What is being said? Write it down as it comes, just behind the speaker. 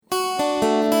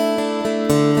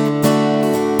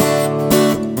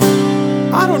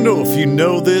know if you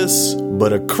know this,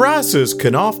 but a crisis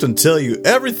can often tell you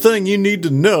everything you need to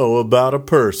know about a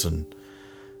person.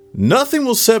 Nothing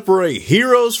will separate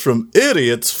heroes from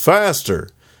idiots faster.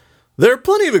 There are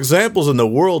plenty of examples in the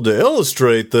world to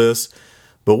illustrate this,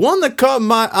 but one that caught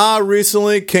my eye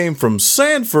recently came from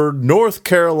Sanford, North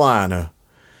Carolina.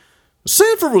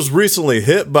 Sanford was recently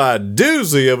hit by a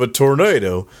doozy of a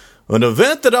tornado, an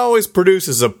event that always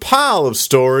produces a pile of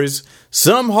stories,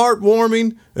 some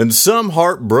heartwarming and some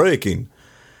heartbreaking.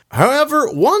 However,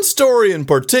 one story in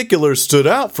particular stood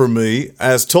out for me,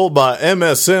 as told by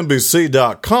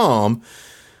MSNBC.com,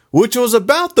 which was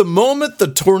about the moment the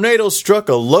tornado struck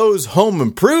a Lowe's home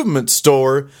improvement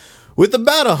store with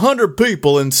about 100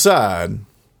 people inside.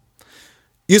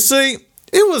 You see,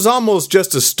 it was almost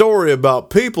just a story about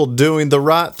people doing the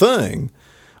right thing.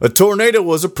 A tornado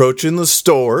was approaching the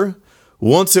store.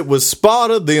 Once it was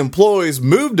spotted, the employees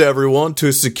moved everyone to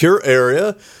a secure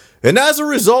area, and as a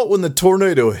result, when the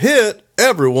tornado hit,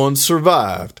 everyone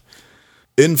survived.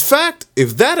 In fact,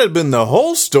 if that had been the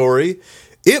whole story,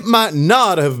 it might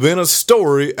not have been a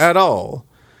story at all.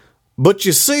 But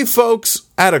you see, folks,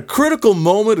 at a critical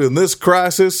moment in this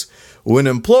crisis, when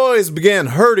employees began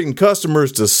herding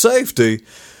customers to safety,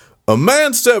 a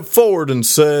man stepped forward and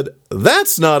said,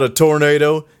 "That's not a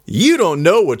tornado. You don't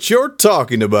know what you're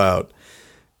talking about."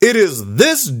 It is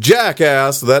this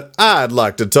jackass that I'd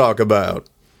like to talk about.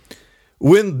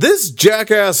 When this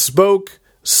jackass spoke,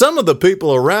 some of the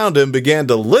people around him began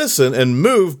to listen and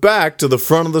move back to the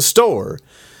front of the store.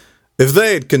 If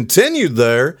they had continued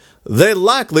there, they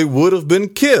likely would have been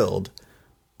killed.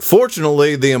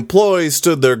 Fortunately, the employees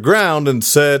stood their ground and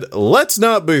said, "Let's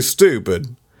not be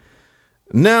stupid."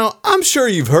 Now, I'm sure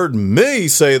you've heard me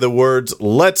say the words,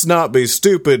 "let's not be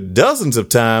stupid," dozens of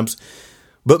times,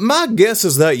 but my guess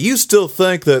is that you still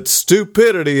think that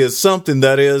stupidity is something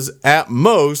that is, at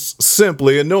most,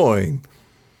 simply annoying.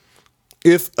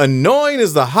 If annoying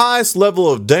is the highest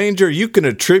level of danger you can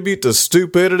attribute to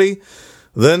stupidity,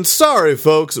 then sorry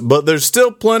folks, but there's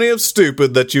still plenty of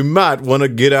stupid that you might want to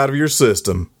get out of your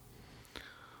system.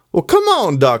 Well, come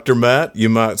on, Dr. Matt, you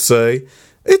might say.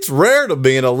 It's rare to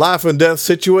be in a life and death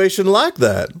situation like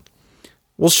that.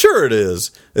 Well, sure it is,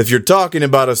 if you're talking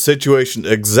about a situation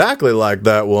exactly like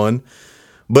that one.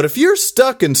 But if you're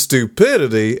stuck in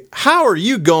stupidity, how are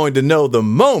you going to know the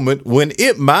moment when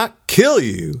it might kill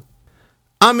you?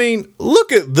 I mean,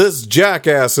 look at this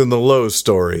jackass in the Lowe's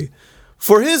story.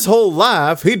 For his whole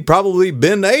life, he'd probably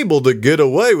been able to get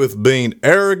away with being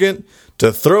arrogant,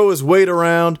 to throw his weight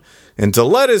around, and to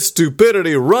let his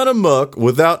stupidity run amok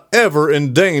without ever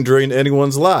endangering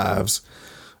anyone's lives.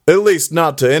 At least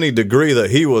not to any degree that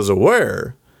he was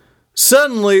aware.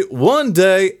 Suddenly, one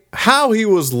day, how he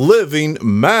was living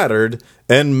mattered,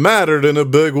 and mattered in a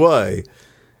big way.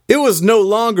 It was no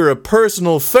longer a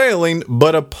personal failing,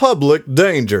 but a public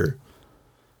danger.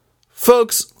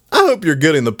 Folks, I hope you're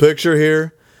getting the picture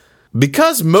here.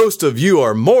 Because most of you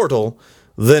are mortal,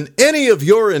 then any of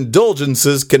your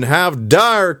indulgences can have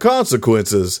dire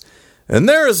consequences, and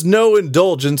there is no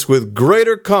indulgence with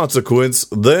greater consequence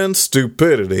than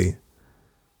stupidity.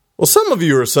 Well, some of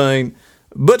you are saying,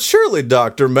 "But surely,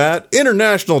 Dr. Matt,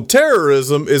 international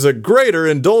terrorism is a greater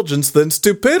indulgence than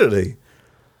stupidity."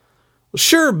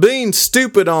 Sure, being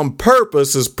stupid on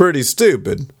purpose is pretty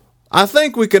stupid. I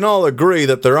think we can all agree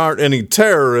that there aren't any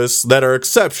terrorists that are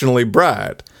exceptionally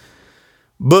bright.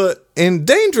 But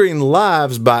endangering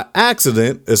lives by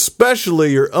accident,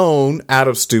 especially your own, out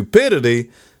of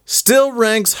stupidity, still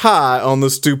ranks high on the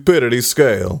stupidity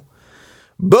scale.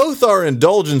 Both are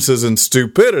indulgences in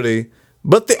stupidity,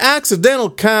 but the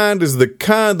accidental kind is the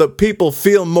kind that people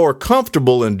feel more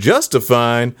comfortable in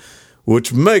justifying,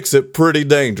 which makes it pretty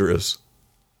dangerous.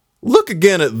 Look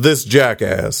again at this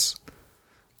jackass.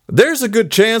 There's a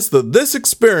good chance that this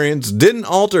experience didn't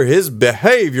alter his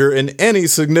behavior in any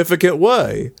significant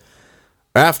way.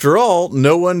 After all,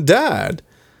 no one died.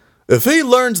 If he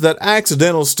learns that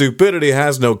accidental stupidity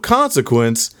has no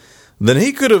consequence, then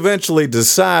he could eventually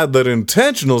decide that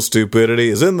intentional stupidity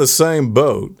is in the same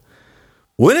boat.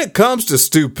 When it comes to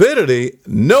stupidity,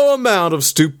 no amount of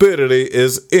stupidity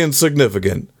is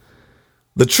insignificant.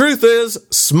 The truth is,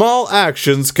 small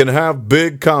actions can have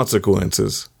big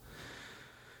consequences.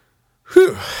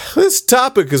 Whew, this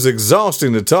topic is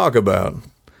exhausting to talk about.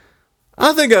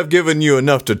 I think I've given you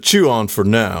enough to chew on for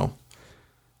now.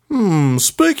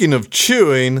 Speaking of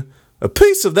chewing, a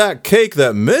piece of that cake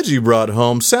that Midgie brought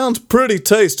home sounds pretty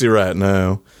tasty right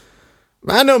now.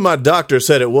 I know my doctor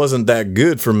said it wasn't that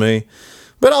good for me,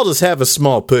 but I'll just have a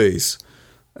small piece.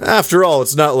 After all,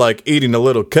 it's not like eating a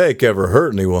little cake ever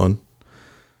hurt anyone.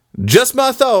 Just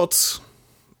my thoughts.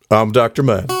 I'm Dr.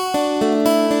 Matt.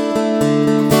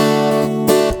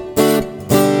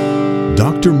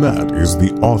 Dr. Matt is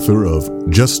the author of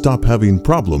Just Stop Having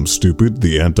Problems, Stupid,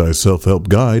 the Anti-Self-Help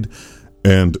Guide,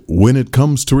 and When It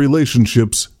Comes to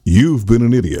Relationships, You've Been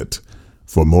an Idiot.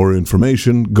 For more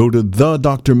information, go to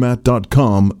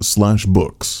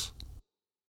thedrmatt.com/books.